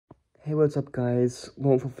Hey, what's up guys?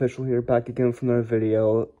 Lone Official here, back again for another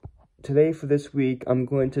video. Today, for this week, I'm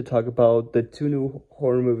going to talk about the two new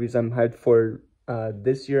horror movies I'm hyped for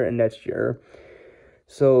this year and next year.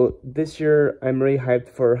 So, this year, I'm really hyped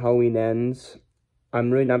for Halloween Ends. I'm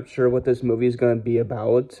really not sure what this movie is going to be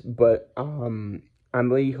about, but I'm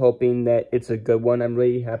really hoping that it's a good one. I'm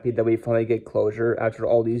really happy that we finally get closure after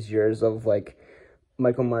all these years of, like,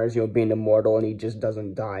 Michael Myers, being immortal and he just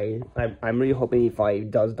doesn't die. I'm really hoping he finally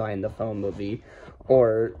does die in the final movie.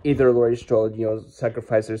 Or either Laurie Strode,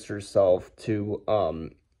 sacrifices herself to,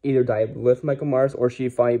 either die with Michael Myers or she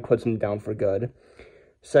finally puts him down for good.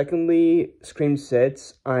 Secondly, Scream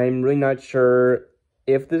 6. I'm really not sure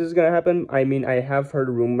if this is gonna happen. I mean, I have heard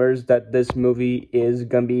rumors that this movie is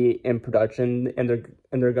gonna be in production and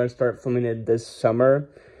they're gonna start filming it this summer.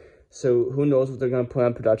 So who knows what they're gonna put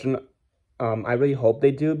on production. I really hope they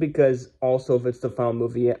do, because also if it's the final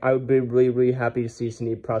movie, I would be really, really happy to see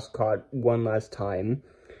Sidney Prescott one last time.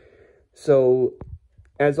 So,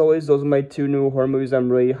 as always, those are my two new horror movies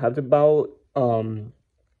I'm really hyped about.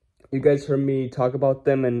 You guys heard me talk about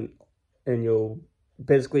them, and you'll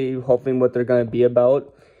basically hoping what they're gonna be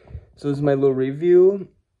about. So this is my little review,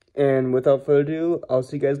 and without further ado, I'll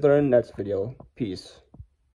see you guys later in the next video. Peace.